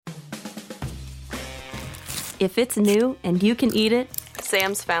If it's new and you can eat it,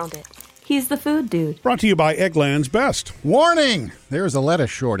 Sam's found it. He's the food dude. Brought to you by Eggland's Best. Warning! There's a lettuce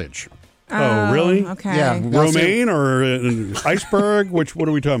shortage. Oh, really? Okay. Yeah. Romaine or iceberg? What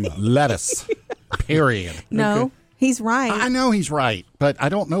are we talking about? Lettuce. Period. No, Okay. he's right. I know he's right, but I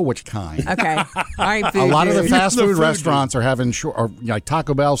don't know which kind. Okay. All right, A food lot of the dude. fast The food food restaurants are having short, or like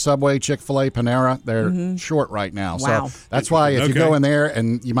Taco Bell, Subway, Chick-fil-A, Panera. They're short right now. Wow. So that's why if you Okay. go in there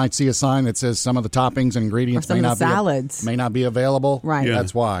and you might see a sign that says some of the toppings and ingredients Or some may of the not salads. may not be available. Right. Yeah.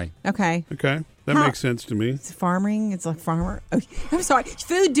 That's why. Okay. Okay. That How- makes sense to me. It's farming. It's like farmer. Okay. I'm sorry.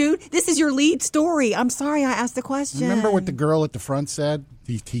 Food dude, this is your lead story. I'm sorry I asked the question. Remember what the girl at the front said?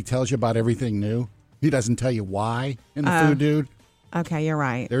 He tells you about everything new. He doesn't tell you why in the food dude. Okay, you're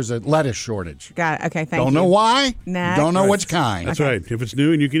right. There's a lettuce shortage. Got it. Okay, thank you. Don't know why. Next. Don't know which kind. That's right. If it's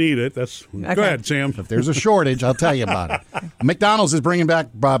new and you can eat it, that's... Go ahead, Sam. If there's a shortage, I'll tell you about it. McDonald's is bringing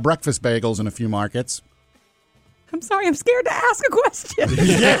back breakfast bagels in a few markets. I'm sorry. I'm scared to ask a question.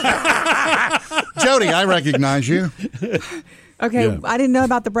 Jody, I recognize you. Okay, Yeah. I didn't know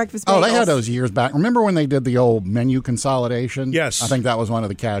about the breakfast bagels. Oh, they had those years back. Remember when they did the old menu consolidation? Yes. I think that was one of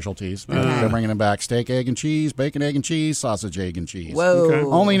the casualties. They're bringing them back. Steak, egg, and cheese, bacon, egg, and cheese, sausage, egg, and cheese. Whoa. Okay.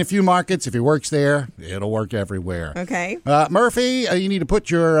 Only in a few markets. If it works there, it'll work everywhere. Okay. Murphy, you need to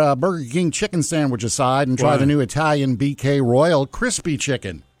put your Burger King chicken sandwich aside and try Why? the new Italian BK Royal Crispy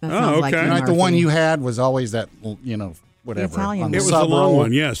Chicken. That sounds like okay. you, Right, the one Murphy. you had was always that, whatever. Italian on one. It was sub the long roll.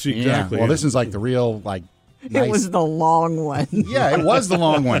 one, yes, exactly. Yeah. Well, this yeah. is like the real, like, nice. It was the long one. Yeah, it was the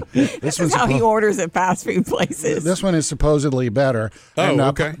long one. This This one's is how he suppo- orders at fast food places. This one is supposedly better. Oh, and,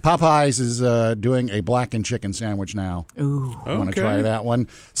 okay. Popeyes is doing a blackened chicken sandwich now. Ooh. I want to Okay. try that one.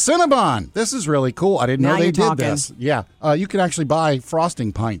 Cinnabon. This is really cool. I didn't Now know they you're did talking. this. Yeah. You can actually buy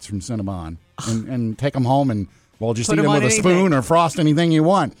frosting pints from Cinnabon and take them home and, well, just Put eat them them with on a anything. spoon or frost anything you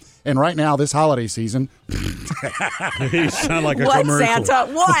want. And right now, this holiday season, You sound like a What, commercial.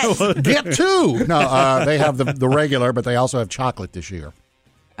 Santa? What? get two. No, they have the regular, but they also have chocolate this year.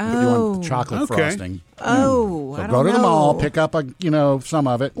 If you Oh. want chocolate Okay. frosting. Oh, So I go don't to know. the mall, pick up some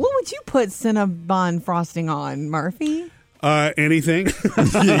of it. What would you put Cinnabon frosting on, Murphy? Anything?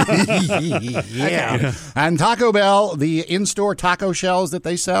 Yeah. And Taco Bell, the in-store taco shells that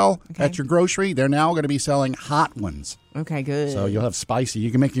they sell at your grocery, they're now going to be selling hot ones. Okay, good. So you'll have spicy. You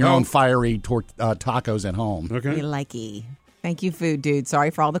can make your own fiery tacos at home. Okay. You likey. Thank you, food dude.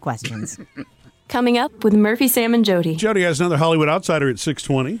 Sorry for all the questions. Coming up with Murphy, Sam, and Jody. Jody has another Hollywood Outsider at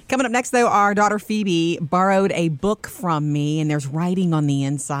 6:20. Coming up next, though, our daughter Phoebe borrowed a book from me, and there's writing on the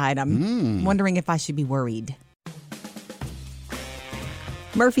inside. I'm wondering if I should be worried.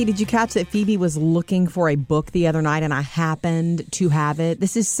 Murphy, did you catch that Phoebe was looking for a book the other night and I happened to have it?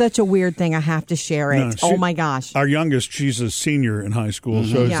 This is such a weird thing. I have to share it. No, Oh, my gosh. Our youngest, she's a senior in high school.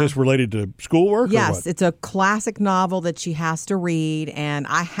 So is Yeah. this related to schoolwork or Yes, what? it's a classic novel that she has to read, and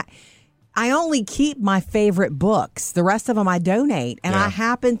I only keep my favorite books. The rest of them I donate, and I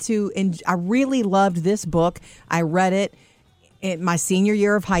happen to. I really loved this book. I read it in my senior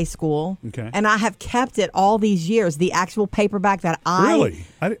year of high school, Okay. and I have kept it all these years. The actual paperback that Really?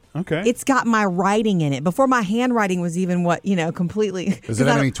 Okay. it's got my writing in it before my handwriting was even completely. Does it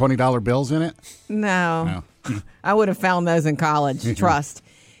have any $20 bills in it? No. I would have found those in college. Trust.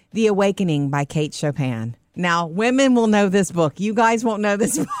 The Awakening by Kate Chopin. Now, women will know this book. You guys won't know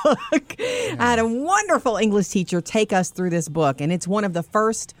this book. I had a wonderful English teacher take us through this book, and it's one of the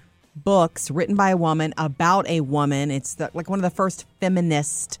first books written by a woman about a woman. It's like one of the first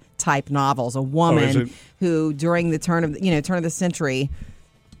feminist type novels. A woman who, during the turn of the century,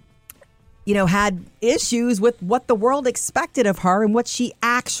 had issues with what the world expected of her and what she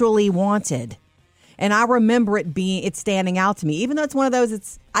actually wanted. And I remember it standing out to me, even though it's one of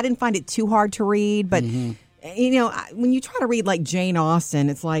those. I didn't find it too hard to read, but when you try to read like Jane Austen,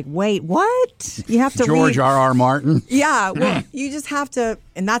 it's like, wait, what? You have to George read R.R. Martin. Yeah, well, you just have to,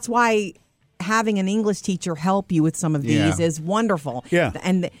 and that's why having an English teacher help you with some of these is wonderful. Yeah.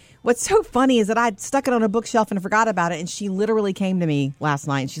 And what's so funny is that I stuck it on a bookshelf and I forgot about it, and she literally came to me last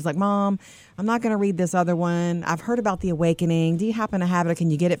night and she's like, Mom, I'm not going to read this other one. I've heard about The Awakening. Do you happen to have it, or can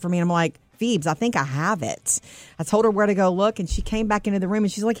you get it for me? And I'm like, Phoebes, I think I have it. I told her where to go look, and she came back into the room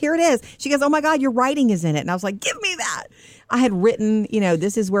and she's like, here it is. She goes, oh my God, your writing is in it. And I was like, give me that. I had written,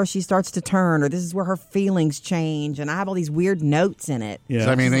 this is where she starts to turn, or this is where her feelings change. And I have all these weird notes in it. Yeah. Does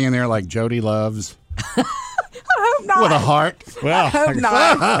that mean anything in there like Jody loves? I hope not. With a heart? Well, hope not.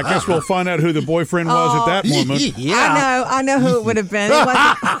 I guess we'll find out who the boyfriend was at that moment. I know who it would have been. It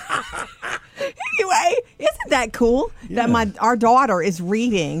wasn't. Anyway, isn't that cool that our daughter is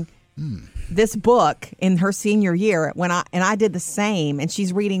reading this book in her senior year I did the same, and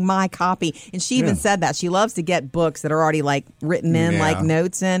she's reading my copy, and she even said that she loves to get books that are already like written in, like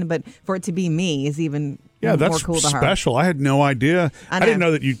notes in, but for it to be me is even more that's cool to her. special. I had no idea. I didn't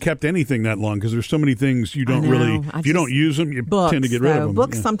know that you kept anything that long because there's so many things you don't really. If you don't use them, you tend to get rid of them.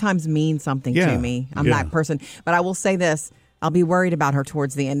 Books sometimes mean something to me. I'm that person, but I will say this: I'll be worried about her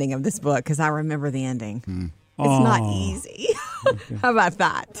towards the ending of this book because I remember the ending. It's not easy. How about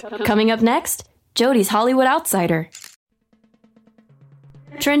that? Coming up next, Jody's Hollywood Outsider.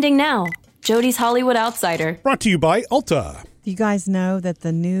 Trending now, Jody's Hollywood Outsider. Brought to you by Ulta. Do you guys know that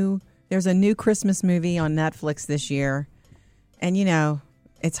there's a new Christmas movie on Netflix this year? And,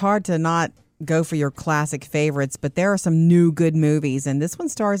 it's hard to not go for your classic favorites, but there are some new good movies. And this one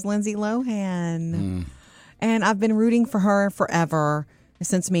stars Lindsay Lohan. And I've been rooting for her forever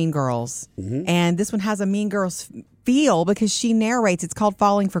since Mean Girls. And this one has a Mean Girls feel because she narrates. It's called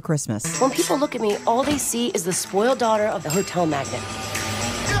Falling for Christmas. When people look at me, all they see is the spoiled daughter of the hotel magnate.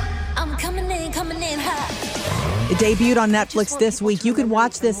 I'm coming in hot. It debuted on Netflix this week. You could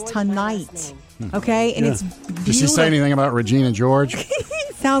watch this tonight. Okay? And it's beautiful. Did she say anything about Regina George?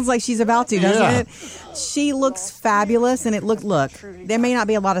 Sounds like she's about to, doesn't it? She looks fabulous, and look, there may not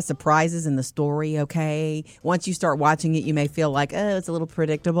be a lot of surprises in the story, okay? Once you start watching it, you may feel like, oh, it's a little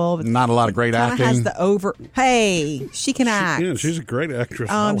predictable. But not a lot of great acting. Has the hey, she can act. Yeah, she's a great actress.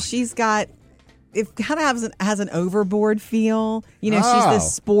 She's got, it kind of has an Overboard feel. She's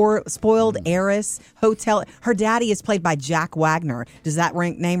this spoiled heiress. Her daddy is played by Jack Wagner. Does that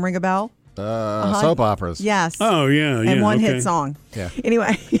name ring a bell? Soap operas. Yes. Oh, yeah. And one hit song. Yeah.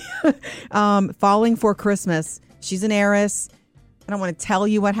 Anyway, Falling for Christmas. She's an heiress. I don't want to tell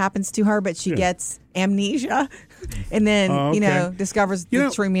you what happens to her, but she gets amnesia and then, discovers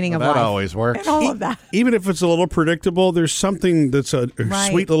the true meaning of life. That always works. And all of that. Even if it's a little predictable, there's something that's a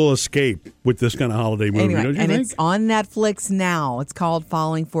sweet little escape with this kind of holiday movie, don't you think? It's on Netflix now. It's called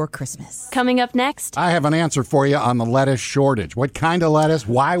Falling for Christmas. Coming up next. I have an answer for you on the lettuce shortage. What kind of lettuce?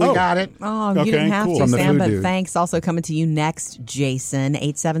 Why we got it? Oh, you didn't have to, From the Sam, food but dude. thanks. Also coming to you next, Jason,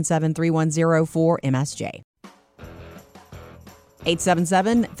 877-310-4MSJ.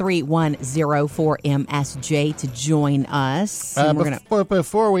 877-310-4MSJ to join us.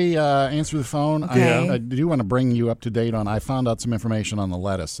 Before we answer the phone, Okay. I do want to bring you up to date on, I found out some information on the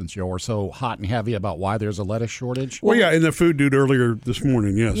lettuce since you're so hot and heavy about why there's a lettuce shortage. Well, yeah, in the food dude earlier this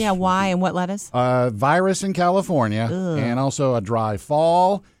morning, yes. Yeah, why and what lettuce? Virus in California and also a dry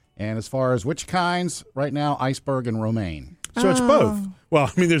fall. And as far as which kinds, right now, iceberg and romaine. So it's both. Well,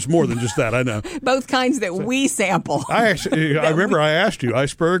 I mean, there's more than just that. I know. Both kinds that we sample. I remember I asked you,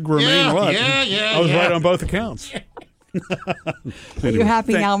 iceberg, romaine, what? I was right on both accounts. Are you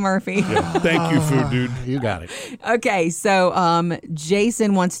happy now, Murphy? Yeah, thank you, food dude. You got it. Okay, so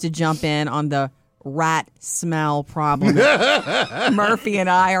Jason wants to jump in on the rat smell problem that Murphy and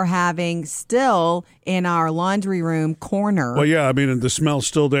I are having still in our laundry room corner. Well, yeah, I mean, the smell's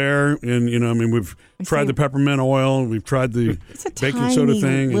still there, and we've tried the peppermint oil, we've tried the baking soda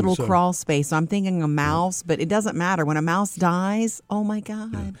thing, little crawl space. So I'm thinking a mouse, but it doesn't matter when a mouse dies. Oh my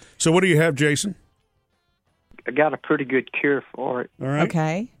God! Yeah. So what do you have, Jason? I got a pretty good cure for it. All right.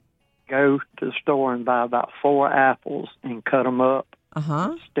 Okay. Go to the store and buy about 4 apples and cut them up.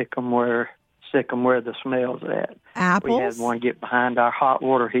 Stick them where the smell's at. Apples? We had one get behind our hot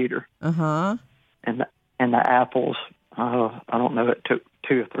water heater. And the apples, I don't know, it took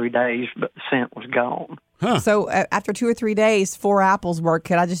 2 or 3 days, but the scent was gone. Huh. So after 2 or 3 days, 4 apples work.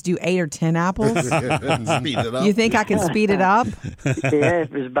 Could I just do 8 or 10 apples? Speed it up. You think I can speed it up? Yeah,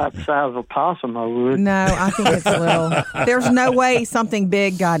 if it's about the size of a possum, I would. No, I think it's a little. There's no way something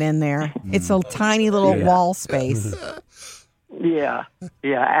big got in there. It's a tiny little wall space. Yeah.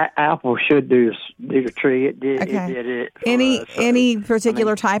 Apple should do the trick. It did. Okay. It did it. Any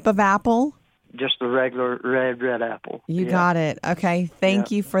particular type of apple? Just the regular red apple. You got it. Okay,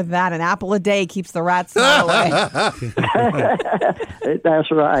 thank you for that. An apple a day keeps the rats away. That's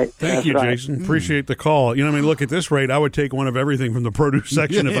right. Thank you, Jason. Appreciate the call. Look, at this rate, I would take one of everything from the produce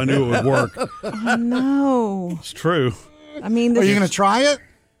section if I knew it would work. Oh, no. It's true. I mean, Are you going to try it?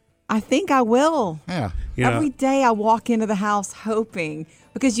 I think I will. Yeah. Every day I walk into the house hoping,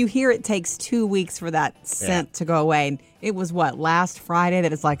 because you hear it takes 2 weeks for that scent to go away. And it was last Friday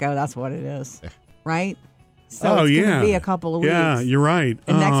that it's like, oh, that's what it is. Right? So it's going to be a couple of weeks. Yeah, you're right.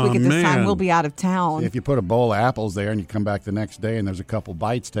 And next week at this time, we'll be out of town. If you put a bowl of apples there and you come back the next day and there's a couple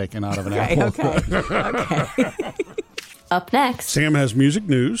bites taken out of an apple. Okay. Up next. Sam has music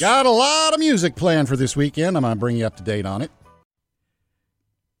news. Got a lot of music planned for this weekend. I'm going to bring you up to date on it.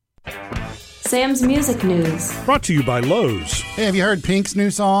 Sam's music news. Brought to you by Lowe's. Hey, have you heard Pink's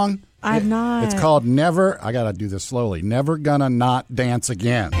new song? I've not. It's called Never, I got to do this slowly, Never Gonna Not Dance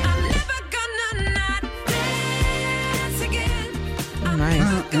Again.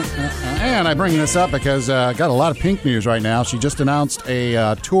 And I bring this up because got a lot of Pink news right now. She just announced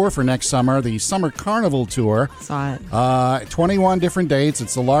a tour for next summer, the Summer Carnival Tour. Saw it. 21 different dates.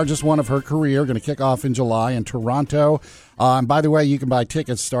 It's the largest one of her career. Going to kick off in July in Toronto. And by the way, you can buy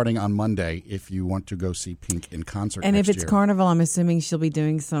tickets starting on Monday if you want to go see Pink in concert. And next if it's year. Carnival, I'm assuming she'll be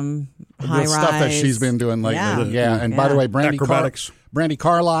doing some high rise stuff that she's been doing lately. Yeah. And by the way, Brandy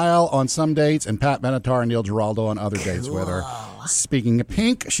Carlisle on some dates, and Pat Benatar and Neil Giraldo on other dates with her. Speaking of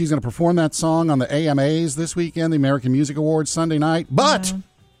Pink, she's going to perform that song on the AMAs this weekend, the American Music Awards Sunday night. But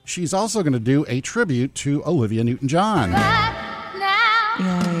she's also going to do a tribute to Olivia Newton-John.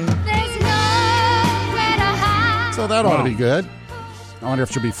 So that ought to be good. I wonder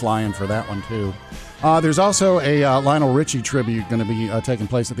if she'll be flying for that one, too. There's also a Lionel Richie tribute going to be taking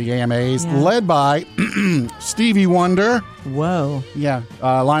place at the AMAs, led by Stevie Wonder. Whoa. Yeah,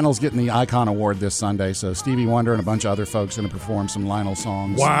 Lionel's getting the Icon Award this Sunday, so Stevie Wonder and a bunch of other folks going to perform some Lionel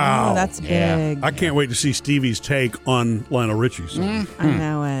songs. Wow. Oh, that's big. I can't wait to see Stevie's take on Lionel Richie's song. I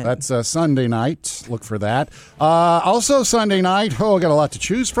know it. That's Sunday night. Look for that. Also Sunday night, I got a lot to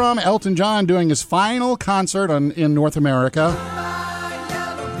choose from. Elton John doing his final concert in North America.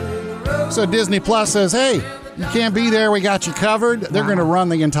 So Disney Plus says, hey, you can't be there, we got you covered. They're going to run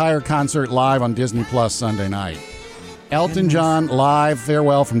the entire concert live on Disney Plus Sunday night. Elton John live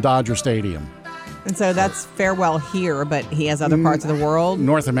farewell from Dodger Stadium. And so that's farewell here, but he has other parts of the world.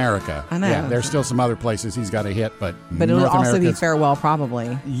 North America. I know. Yeah, there's still some other places he's got to hit, but it'll North also be America's- farewell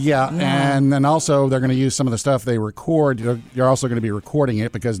probably. Yeah, and then also they're going to use some of the stuff they record. You're also going to be recording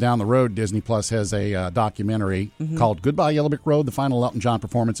it because down the road, Disney Plus has a documentary called Goodbye Yellow Brick Road, the final Elton John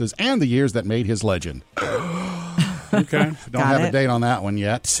performances, and the years that made his legend. Okay. Don't have a date on that one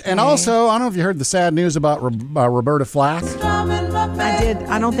yet. And also, I don't know if you heard the sad news about Roberta Flack. I did.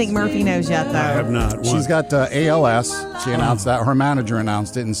 I don't think Murphy knows yet, though. I have not. What? She's got ALS. She announced that. Her manager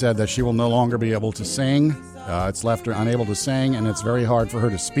announced it and said that she will no longer be able to sing. It's left her unable to sing, and it's very hard for her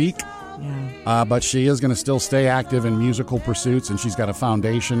to speak. Yeah. But she is going to still stay active in musical pursuits, and she's got a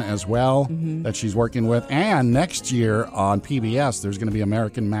foundation as well that she's working with. And next year on PBS, there's going to be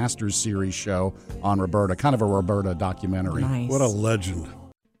American Masters series show on Roberta, kind of a Roberta documentary. Nice. What a legend.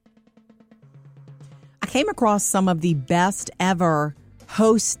 I came across some of the best ever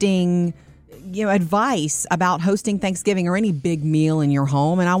hosting advice about hosting Thanksgiving or any big meal in your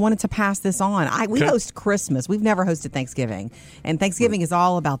home, and I wanted to pass this on. We host Christmas. We've never hosted Thanksgiving, and Thanksgiving is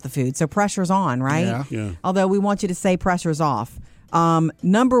all about the food, so pressure's on, right? Yeah. Although we want you to say pressure's off.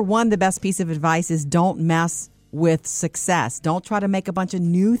 Number one, the best piece of advice is don't mess with success. Don't try to make a bunch of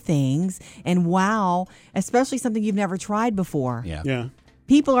new things and wow, especially something you've never tried before. Yeah.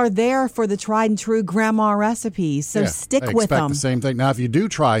 People are there for the tried and true grandma recipes, so stick with them. Expect the same thing. Now, if you do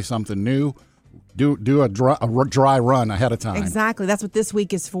try something new, do a dry run ahead of time. Exactly. That's what this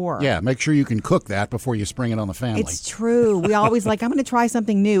week is for. Yeah, make sure you can cook that before you spring it on the family. It's true. We always I'm going to try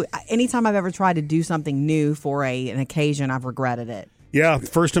something new. Anytime I've ever tried to do something new for an occasion, I've regretted it. Yeah, the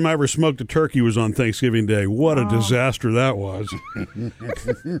first time I ever smoked a turkey was on Thanksgiving Day. What a disaster that was.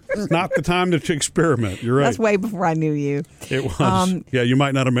 Not the time to experiment. You're right. That's way before I knew you. It was. Yeah, you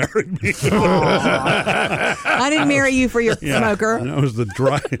might not have married me. I didn't marry you for your smoker. That was the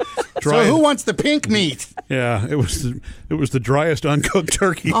dry. So who wants the pink meat? Yeah, it was the driest uncooked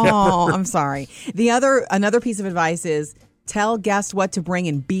turkey Oh, ever. I'm sorry. Another piece of advice is tell guests what to bring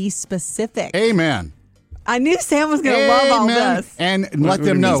and be specific. Amen. I knew Sam was going to love all this. And let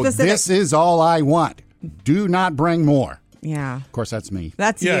them know, this is all I want. Do not bring more. Yeah. Of course, that's me.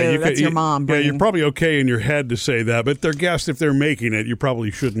 That's you. That's your mom. Yeah, you're probably okay in your head to say that, but their guests, if they're making it, you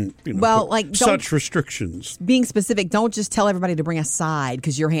probably shouldn't. Put such restrictions. Being specific, don't just tell everybody to bring a side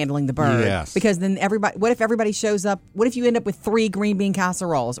because you're handling the bird. Yes. Because then what if everybody shows up? What if you end up with 3 green bean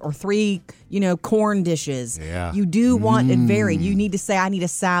casseroles or 3, corn dishes? Yeah. You do want it varied. You need to say, I need a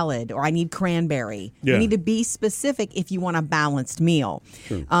salad or I need cranberry. Yeah. You need to be specific if you want a balanced meal.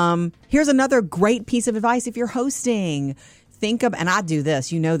 Sure. Here's another great piece of advice if you're hosting. And I do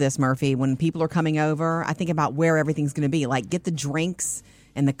this, this, Murphy, when people are coming over, I think about where everything's going to be. Like, get the drinks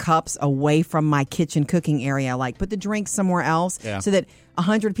and the cups away from my kitchen cooking area. Like, put the drinks somewhere else so that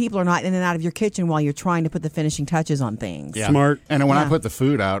 100 people are not in and out of your kitchen while you're trying to put the finishing touches on things. Yeah. Smart. And when I put the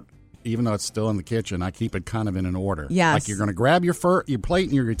food out, even though it's still in the kitchen, I keep it kind of in an order. Yes. Like you're going to grab your plate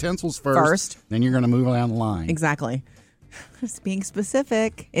and your utensils first. Then you're going to move down the line. Exactly. Just being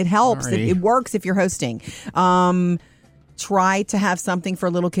specific. It helps. Sorry. It works if you're hosting. try to have something for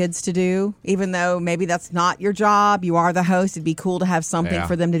little kids to do, even though maybe that's not your job. You are the host. It'd be cool to have something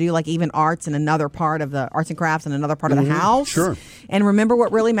for them to do, like even arts and another part of the arts and crafts and another part of the house. Sure. And remember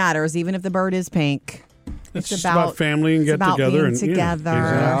what really matters, even if the bird is pink. It's just about family and get together. And together.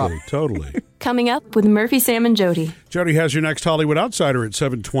 Yeah, exactly. Totally. Coming up with Murphy, Sam, and Jody. Jody has your next Hollywood Outsider at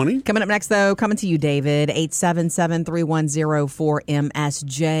 7:20. Coming up next, though, coming to you, David,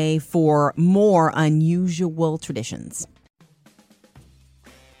 877-310-4MSJ for more unusual traditions.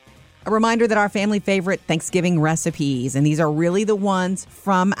 A reminder that our family favorite Thanksgiving recipes, and these are really the ones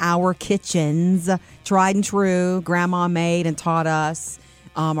from our kitchens, tried and true, Grandma made and taught us,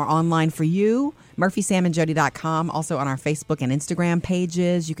 are online for you. MurphySamandJody.com, also on our Facebook and Instagram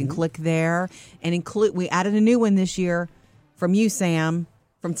pages. You can click there and include. We added a new one this year from you, Sam,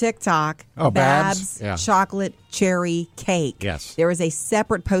 from TikTok. Babs. Chocolate cherry cake. Yes. There is a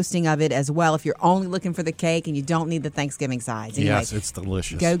separate posting of it as well if you're only looking for the cake and you don't need the Thanksgiving sides. Anyway, yes, it's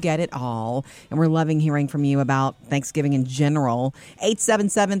delicious. Go get it all. And we're loving hearing from you about Thanksgiving in general.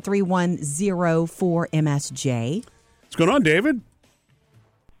 877-310-4MSJ. What's going on, David?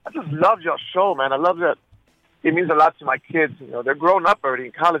 I just love your show, man. I love that. It means a lot to my kids. You know, they're grown up already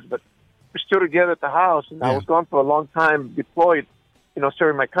in college, but we're still together at the house. And I was gone for a long time, deployed,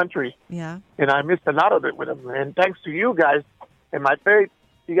 serving my country. Yeah. And I missed a lot of it with them. And thanks to you guys and my faith,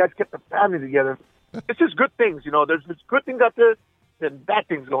 you guys kept the family together. It's just good things. There's good things out there and bad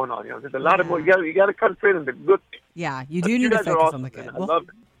things going on. There's a lot of more. You got to concentrate on the good things. Yeah, you do need to focus on the good. Well, I love it.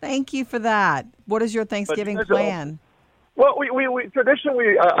 Thank you for that. What is your Thanksgiving plan? Well, we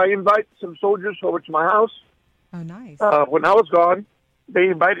traditionally, I invite some soldiers over to my house. Oh, nice. When I was gone, they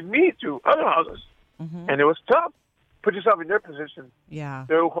invited me to other houses, and it was tough. Put yourself in their position. Yeah.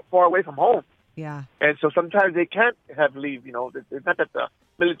 They're far away from home. Yeah. And so sometimes they can't have leave. It's not that the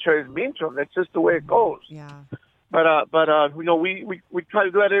military is mean to them. That's just the way it goes. Yeah. But we try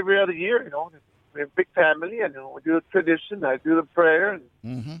to do that every other year. We're a big family, and we do the tradition. I do the prayer,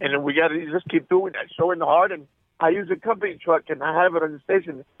 and then we got to just keep doing that, showing the heart. And I use a company truck, and I have it on the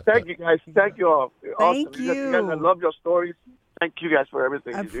station. Thank you, guys. Thank you all. Thank awesome. you. Guys, I love your stories. Thank you guys for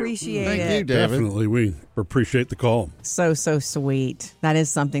everything. Appreciate Thank it. you, David. Definitely. We appreciate the call. So sweet. That is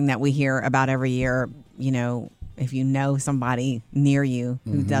something that we hear about every year. If you know somebody near you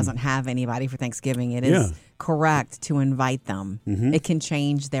who doesn't have anybody for Thanksgiving, it is correct to invite them. It can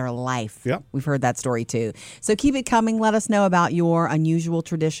change their life. Yep. We've heard that story too. So keep it coming. Let us know about your unusual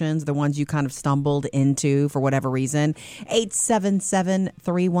traditions, the ones you kind of stumbled into for whatever reason.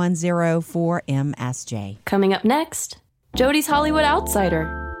 877-310-4MSJ. Coming up next, Jody's Hollywood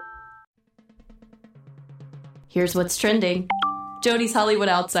Outsider. Here's what's trending. Jody's Hollywood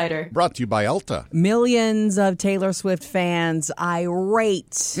Outsider. Brought to you by Ulta. Millions of Taylor Swift fans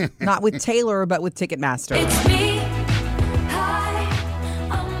irate, not with Taylor, but with Ticketmaster. It's me. Hi,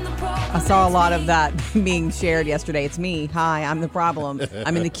 I'm the problem. I saw a lot of that being shared yesterday. It's me. Hi, I'm the problem.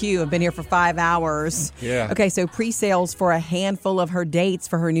 I'm in the queue. I've been here for 5 hours. Yeah. Okay, so pre-sales for a handful of her dates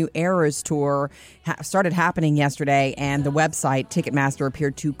for her new Eras tour started happening yesterday, and the website Ticketmaster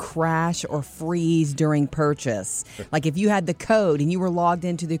appeared to crash or freeze during purchase. Like if you had the code and you were logged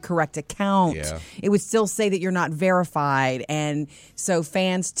into the correct account, it would still say that you're not verified. And so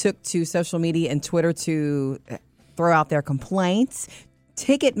fans took to social media and Twitter to throw out their complaints.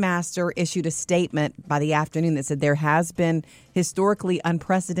 Ticketmaster issued a statement by the afternoon that said there has been historically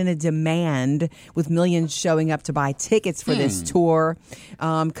unprecedented demand with millions showing up to buy tickets for this tour.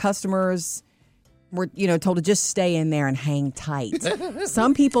 Customers were, told to just stay in there and hang tight.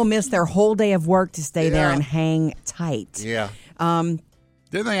 Some people miss their whole day of work to stay there and hang tight. Yeah. Didn't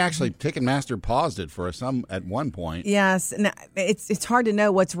they actually, Ticketmaster paused it for some at one point? Yes. And it's hard to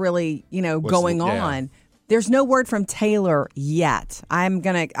know what's really, going on. There's no word from Taylor yet. I'm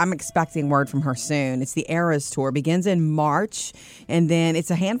expecting word from her soon. It's the Eras tour, begins in March, and then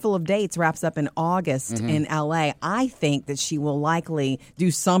it's a handful of dates, wraps up in August in LA. I think that she will likely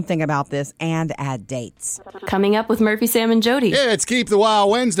do something about this and add dates. Coming up with Murphy, Sam, and Jody. Yeah, it's Keep the Wow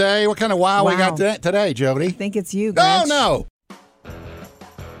Wednesday. What kind of wow we got today, Jody? I think it's you, Grinch. Grinch. No.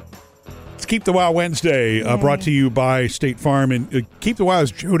 Keep the Wow Wednesday, brought to you by State Farm. And Keep the Wow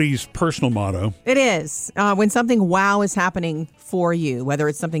is Jody's personal motto. It is. When something wow is happening for you, whether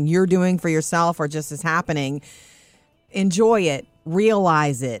it's something you're doing for yourself or just is happening, enjoy it,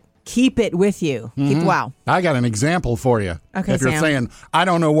 realize it, keep it with you. Keep the wow. I got an example for you. Okay, if you're Sam. saying, I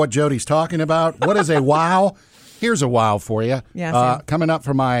don't know what Jody's talking about, what is a wow? Here's a wow for you. Yeah, Sam. Coming up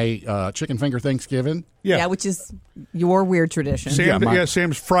for my chicken finger Thanksgiving. Yeah, which is your weird tradition.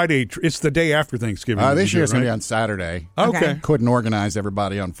 Sam's Friday. It's the day after Thanksgiving. This year it's going to be on Saturday. Okay. Couldn't organize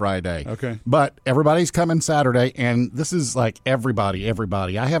everybody on Friday. Okay. But everybody's coming Saturday, and this is like everybody.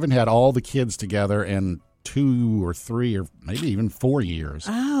 I haven't had all the kids together in 2 or 3 or maybe even 4 years.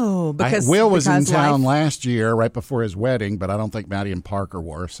 Oh, because Will was in town life. last year right before his wedding, but I don't think Maddie and Parker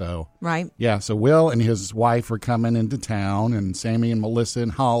were. So right. Yeah, so Will and his wife are coming into town, and Sammy and Melissa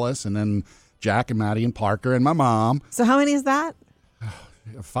and Hollis, and then Jack and Maddie and Parker and my mom. So how many is that?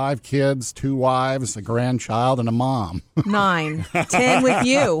 5 kids, 2 wives, a grandchild, and a mom. 9. 10 with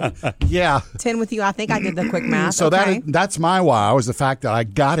you. Yeah. 10 with you. I think I did the quick math. So okay. that's my wow, is the fact that I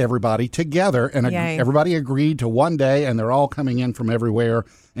got everybody together, and everybody agreed to one day, and they're all coming in from everywhere,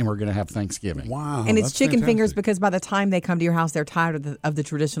 and we're going to have Thanksgiving. Wow. And it's chicken fantastic. fingers because by the time they come to your house, they're tired of the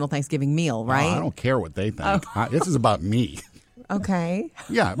traditional Thanksgiving meal, right? I don't care what they think. This is about me. Okay.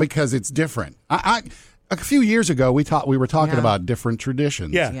 Yeah, because it's different. A few years ago, we were talking about different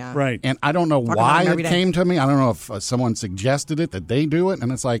traditions. Yeah, right. And I don't know Talk why about it it came to me. I don't know if someone suggested it, that they do it.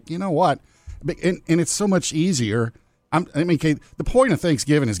 And it's like, you know what? And it's so much easier. The point of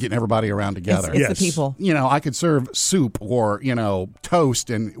Thanksgiving is getting everybody around together. It's the people. I could serve soup or, toast,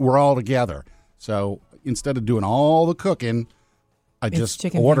 and we're all together. So instead of doing all the cooking, I just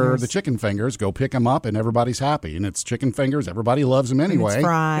order the chicken fingers, go pick them up, and everybody's happy. And it's chicken fingers. Everybody loves them anyway. And it's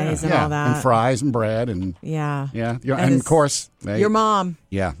fries and all that. And fries and bread. And yeah. And of course, your mom.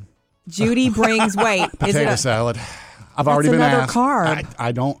 Yeah. Judy brings, wait. Potato salad. I've already been another asked. Carb.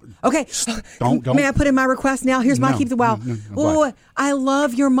 I don't. Okay. Don't. May I put in my request now? Here's my keep the wow. Oh, I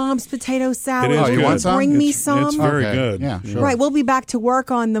love your mom's potato salad. It is you want some? Bring me some. It's very good. Yeah, sure. Right. We'll be back to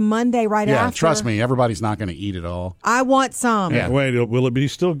work on the Monday after. Yeah, trust me. Everybody's not going to eat it all. I want some. Yeah. Wait, will it be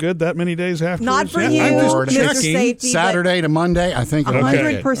still good that many days afterwards? Not for you, I'm just Mr. checking. Safety. Saturday to Monday, I think it'll be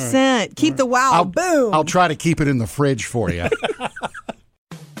good. 100%. Keep the wow. Boom. I'll try to keep it in the fridge for you.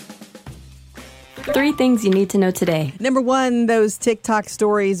 3 things you need to know today. Number 1, those TikTok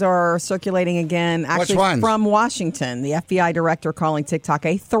stories are circulating again. Actually, Which ones? from Washington. The FBI director calling TikTok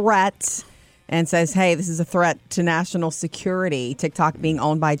a threat and says, hey, this is a threat to national security. TikTok being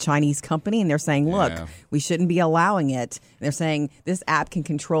owned by a Chinese company. And they're saying, look, we shouldn't be allowing it. And they're saying this app can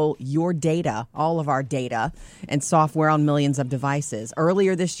control your data, all of our data and software on millions of devices.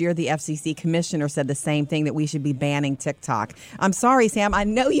 Earlier this year, the FCC commissioner said the same thing, that we should be banning TikTok. I'm sorry, Sam. I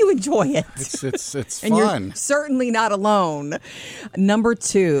know you enjoy it. It's and fun. You're certainly not alone. Number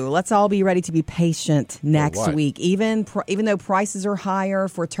 2, let's all be ready to be patient next week. Even though prices are higher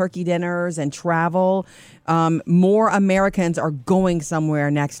for turkey dinners and travel, more Americans are going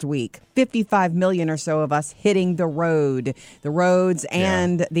somewhere next week. 55 million or so of us hitting the roads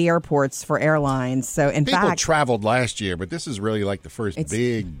and the airports for airlines. So in People fact, traveled last year, but this is really like the first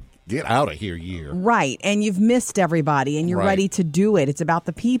big get out of here year. Right. And you've missed everybody and you're ready to do it. It's about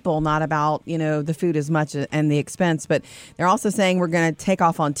the people, not about, the food as much and the expense. But they're also saying we're going to take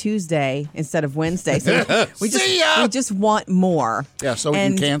off on Tuesday instead of Wednesday. So we just want more. Yeah, so we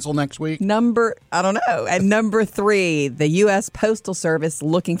can cancel next week. I don't know. And number 3, the U.S. Postal Service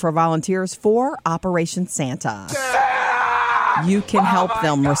looking for volunteers for Operation Santa. You can help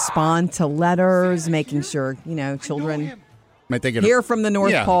them respond to letters, making sure, children here from the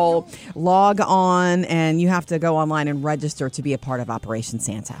North Pole. Log on, and you have to go online and register to be a part of Operation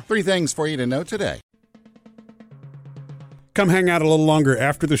Santa. 3 things for you to know today. Come hang out a little longer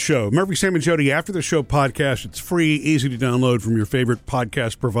after the show. Murphy, Sam, and Jody After the Show podcast. It's free, easy to download from your favorite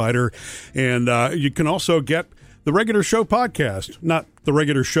podcast provider. And you can also get the regular show podcast, not the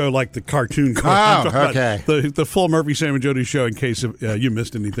regular show like the cartoon. Okay. The full Murphy, Sam, and Jody show in case you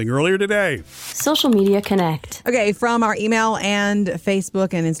missed anything earlier today. Social Media Connect. Okay, from our email and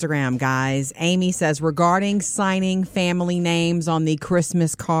Facebook and Instagram, guys, Amy says, regarding signing family names on the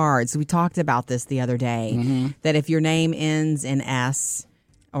Christmas cards, we talked about this the other day, that if your name ends in S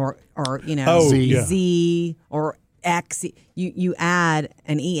or Z or X, you add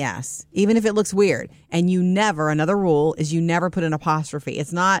an ES, even if it looks weird. And another rule is you never put an apostrophe.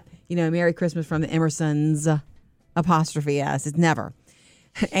 It's not, Merry Christmas from the Emersons, apostrophe S. It's never.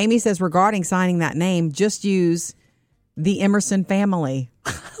 Amy says, regarding signing that name, just use the Emerson family.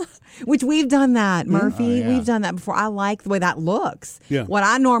 Which we've done that, Murphy. We've done that before. I like the way that looks. Yeah. What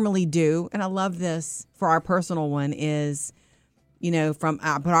I normally do, and I love this for our personal one, is from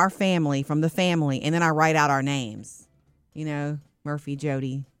put our family, from the family, and then I write out our names. Murphy,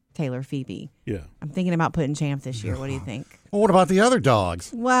 Jody, Taylor Phoebe. Yeah. I'm thinking about putting Champ this year. What do you think? Well, what about the other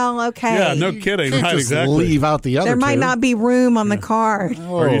dogs? Well, okay. Yeah, no kidding. Can't Right, just exactly. leave out the other There might two. not be room on the card.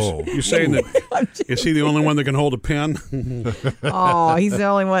 Are you saying that, is he the only one that can hold a pen? Oh, he's the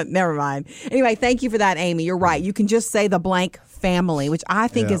only one. Never mind. Anyway, thank you for that, Amy. You're right. You can just say the blank family, which I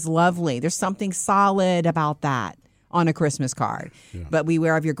think is lovely. There's something solid about that on a Christmas card. Yeah. But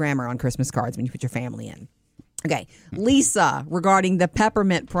beware of your grammar on Christmas cards when you put your family in. Okay. Lisa, regarding the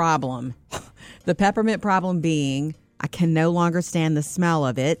peppermint problem. The peppermint problem being, I can no longer stand the smell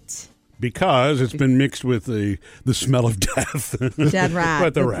of it. Because it's been mixed with the smell of death. Dead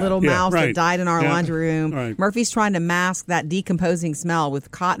rat. The rat. little mouse that died in our laundry room. Right. Murphy's trying to mask that decomposing smell with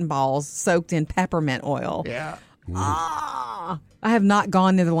cotton balls soaked in peppermint oil. Yeah. I have not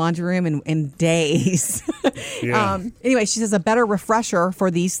gone to the laundry room in days. Anyway, she says a better refresher for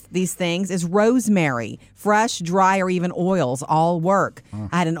these things is rosemary. Fresh, dry, or even oils all work.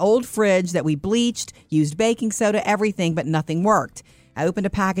 I had an old fridge that we bleached, used baking soda, everything, but nothing worked. I opened a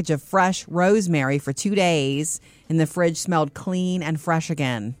package of fresh rosemary for 2 days, and the fridge smelled clean and fresh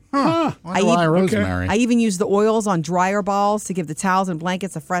again. Why rosemary? I even used the oils on dryer balls to give the towels and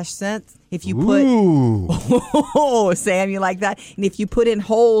blankets a fresh scent. If you put, Sam, you like that? And if you put in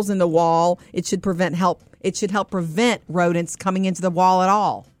holes in the wall, it should help prevent rodents coming into the wall at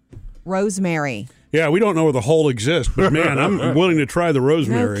all. Rosemary. Yeah, we don't know where the hole exists, but man, I'm willing to try the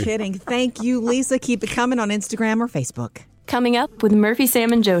rosemary. No kidding. Thank you, Lisa. Keep it coming on Instagram or Facebook. Coming up with Murphy,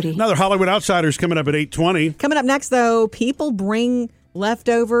 Sam, and Jody. Another Hollywood Outsiders coming up at 8:20. Coming up next, though, people bring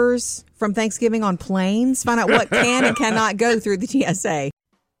leftovers from Thanksgiving on planes. Find out what can and cannot go through the TSA.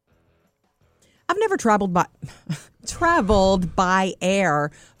 I've never traveled by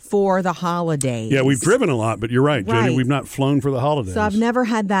air for the holidays. Yeah, we've driven a lot, but you're right, Jody. Right. We've not flown for the holidays. So I've never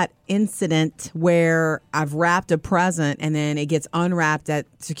had that incident where I've wrapped a present and then it gets unwrapped at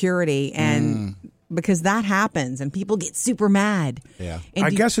security and because that happens and people get super mad. Yeah. I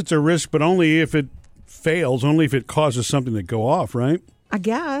guess it's a risk, but only if it fails, only if it causes something to go off, right? I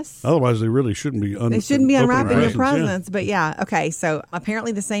guess. Otherwise, they really shouldn't be They shouldn't be unwrapping your presents. presents. But yeah, okay. So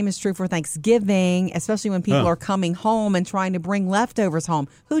apparently the same is true for Thanksgiving, especially when people are coming home and trying to bring leftovers home.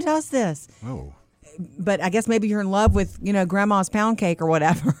 Who does this? Oh. But I guess maybe you're in love with, grandma's pound cake or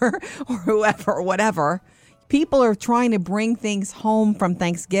whatever, or whoever or whatever. People are trying to bring things home from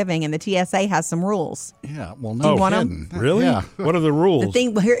Thanksgiving, and the TSA has some rules. Yeah, well, no kidding. Really? Yeah. What are the rules?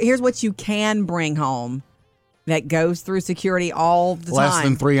 Here's what you can bring home that goes through security all the time. Less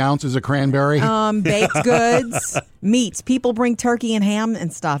than 3 ounces of cranberry? Baked goods, meats. People bring turkey and ham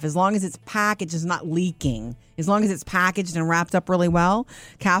and stuff as long as it's packaged, it's not leaking. As long as it's packaged and wrapped up really well.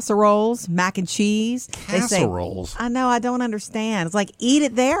 Casseroles, mac and cheese. Casseroles? I know, I don't understand. It's like, eat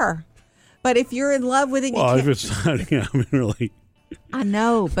it there. But if you're in love with it, well, you can't. if it's not, yeah, I mean, really. I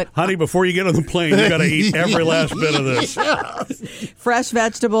know, but Honey, before you get on the plane, you got to eat every last bit of this. fresh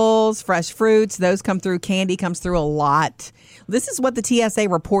vegetables, fresh fruits, those come through. Candy comes through a lot. This is what the TSA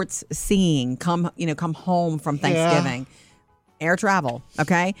reports seeing come home from Thanksgiving. Air travel,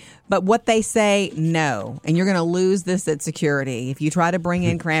 okay? But what they say, no. And you're going to lose this at security if you try to bring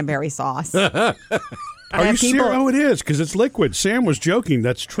in cranberry sauce. Are you serious? Oh, it is, because it's liquid. Sam was joking.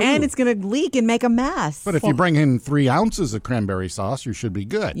 That's true. And it's going to leak and make a mess. But if you bring in 3 ounces of cranberry sauce, you should be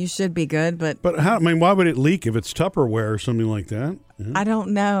good. You should be good, but how? I mean, why would it leak if it's Tupperware or something like that? Yeah. I don't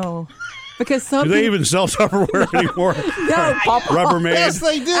know. Because do they even sell Tupperware anymore? No, Rubbermaid. Yes,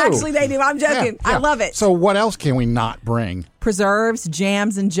 they do. Actually, they do. I'm joking. Yeah. I love it. So what else can we not bring? Preserves,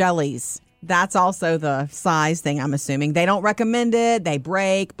 jams, and jellies. That's also the size thing, I'm assuming. They don't recommend it. They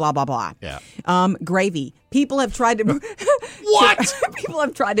break, blah, blah, blah. Yeah. Gravy. People have tried to... What? People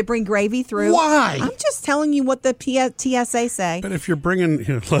have tried to bring gravy through. Why? I'm just telling you what the TSA say. But if you're bringing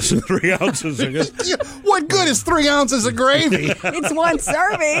less than 3 ounces, I guess. What good is 3 ounces of gravy? It's one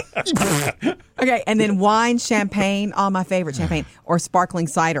serving. Okay, and then wine, champagne, my favorite, champagne, or sparkling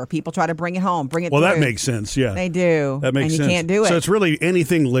cider. People try to bring it home, bring it through. That makes sense, yeah. They do. That makes sense. And you can't do it. So it's really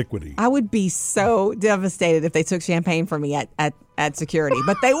anything liquidy. I would be so devastated if they took champagne from me at security,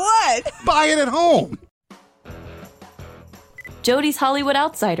 but they would. Buy it at home. Jody's Hollywood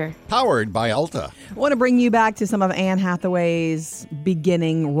Outsider. Powered by Ulta. I want to bring you back to some of Anne Hathaway's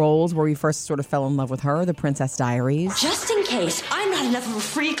beginning roles where we first sort of fell in love with her, The Princess Diaries. Just in case I'm not enough of a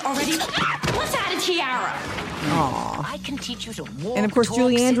freak already, let's add a tiara. Aww. I can teach you to walk, And of course, talk,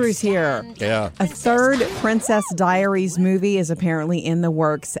 Julie sit, Andrews stand, here. Yeah. A third Princess Diaries movie is apparently in the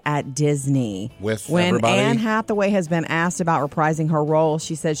works at Disney. With when everybody? Anne Hathaway has been asked about reprising her role,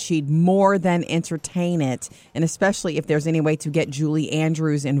 she said she'd more than entertain it, and especially if there's any way to get Julie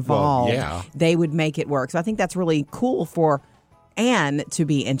Andrews involved, Well, yeah. they would make it work. So I think that's really cool for Anne to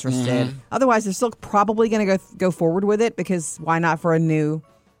be interested. Otherwise, they're still probably going to go forward with it because why not for a new,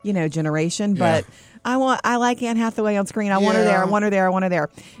 generation? But I like Anne Hathaway on screen. I want her there. I want her there. I want her there.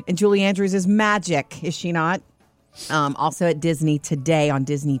 And Julie Andrews is magic, is she not? Also at Disney today on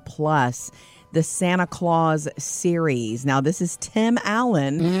Disney Plus, the Santa Claus series. Now, this is Tim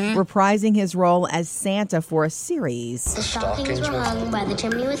Allen reprising his role as Santa for a series. The stockings were hung by the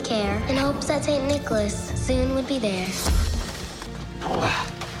chimney with care in hopes that St. Nicholas soon would be there.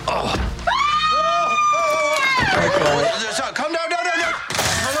 Come down, no.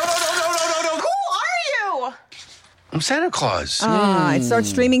 Who are you? I'm Santa Claus. It starts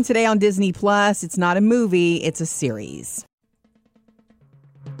streaming today on Disney Plus. It's not a movie, it's a series.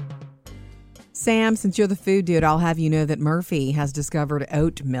 Sam, since you're the food dude, I'll have you know that Murphy has discovered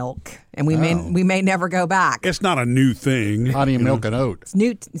oat milk, and we may never go back. It's not a new thing. How do you milk an oat?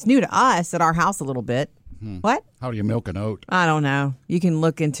 It's new to us at our house a little bit. What? How do you milk an oat? I don't know. You can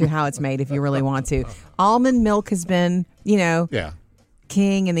look into how it's made if you really want to. Almond milk has been,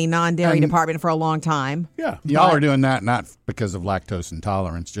 king in the non-dairy department for a long time. Yeah. Y'all are doing that not because of lactose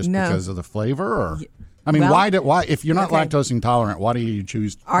intolerance, just because of the flavor? Or I mean, why if you're not lactose intolerant, why do you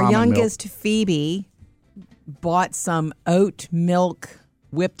choose Our almond youngest, milk? Phoebe, bought some oat milk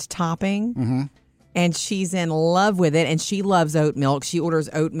whipped topping, and she's in love with it, and she loves oat milk. She orders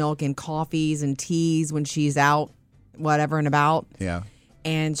oat milk in coffees and teas when she's out, whatever and about. Yeah.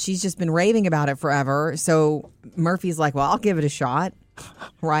 And she's just been raving about it forever. So Murphy's like, well, I'll give it a shot.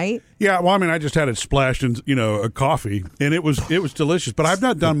 Right? Yeah, well, I mean, I just had it splashed in, a coffee, and it was delicious. But I've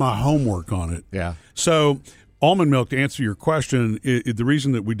not done my homework on it. Yeah. So almond milk, to answer your question, the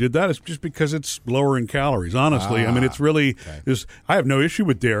reason that we did that is just because it's lower in calories. Honestly, I mean, it's really. I have no issue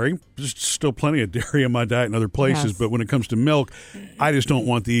with dairy. There's still plenty of dairy in my diet in other places, but when it comes to milk, I just don't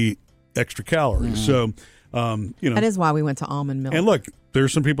want the extra calories. So, that is why we went to almond milk. And look.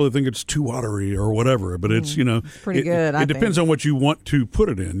 There's some people that think it's too watery or whatever, but it's, pretty good. It depends on what you want to put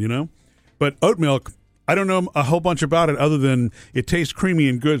it in, But oat milk, I don't know a whole bunch about it other than it tastes creamy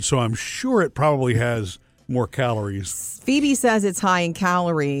and good, so I'm sure it probably has more calories. Phoebe says it's high in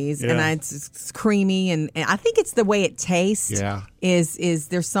calories and it's creamy, and I think it's the way it tastes. Yeah. Is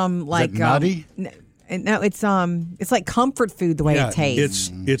there's some like is it nutty? No, it's like comfort food the way it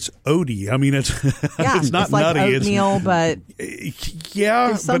tastes. It's oaty. I mean, it's it's not it's like nutty. Oatmeal, but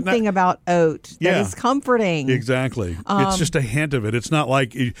there's something about oat that is comforting. Exactly. It's just a hint of it. It's not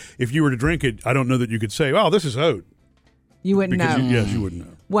like if you were to drink it, I don't know that you could say, "Oh, this is oat." You wouldn't know. Yes, you wouldn't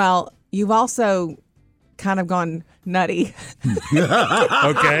know. Well, you've also kind of gone nutty.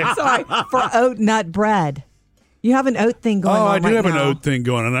 Okay. Sorry, for oat nut bread. You have an oat thing going on right now. I do have an oat thing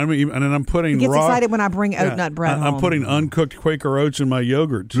going on. And I'm putting He gets excited when I bring oat nut bread home. I'm putting uncooked Quaker oats in my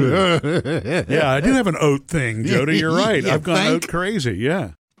yogurt, too. Yeah, I do have an oat thing, Jody. You're right. I've gone oat crazy,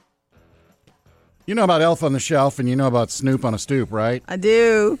 yeah. You know about Elf on the Shelf, and you know about Snoop on a Stoop, right? I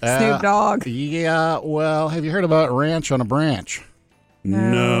do. Snoop Dogg. Yeah, well, have you heard about Ranch on a Branch?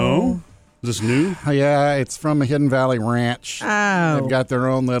 No. Is this new? Yeah, it's from the Hidden Valley Ranch. Oh. They've got their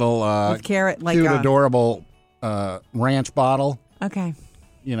own little with carrot, like cute, adorable ranch bottle. Okay.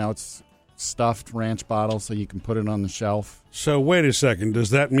 It's stuffed ranch bottle, so you can put it on the shelf. So wait a second. Does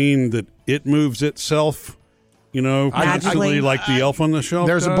that mean that it moves itself, magically, like the Elf on the Shelf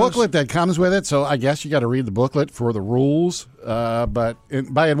There's does? a booklet that comes with it, so I guess you got to read the booklet for the rules. But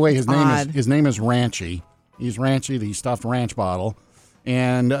by the way, his name is Ranchy. He's Ranchy, the stuffed ranch bottle,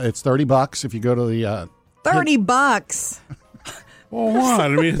 and it's $30 if you go to the $30. Well, what? I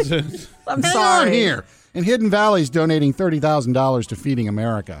mean, I'm sorry. Here. And Hidden Valley's donating $30,000 to Feeding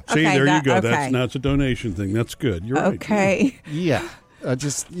America. See, there you go. Okay. That's a donation thing. That's good. You're right. Okay. Yeah. I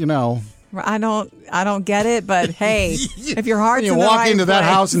don't get it, but hey, if your heart's you in the walk right into that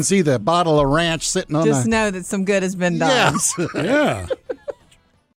place, house and see the bottle of ranch sitting on just know that some good has been done. Yes. Yeah.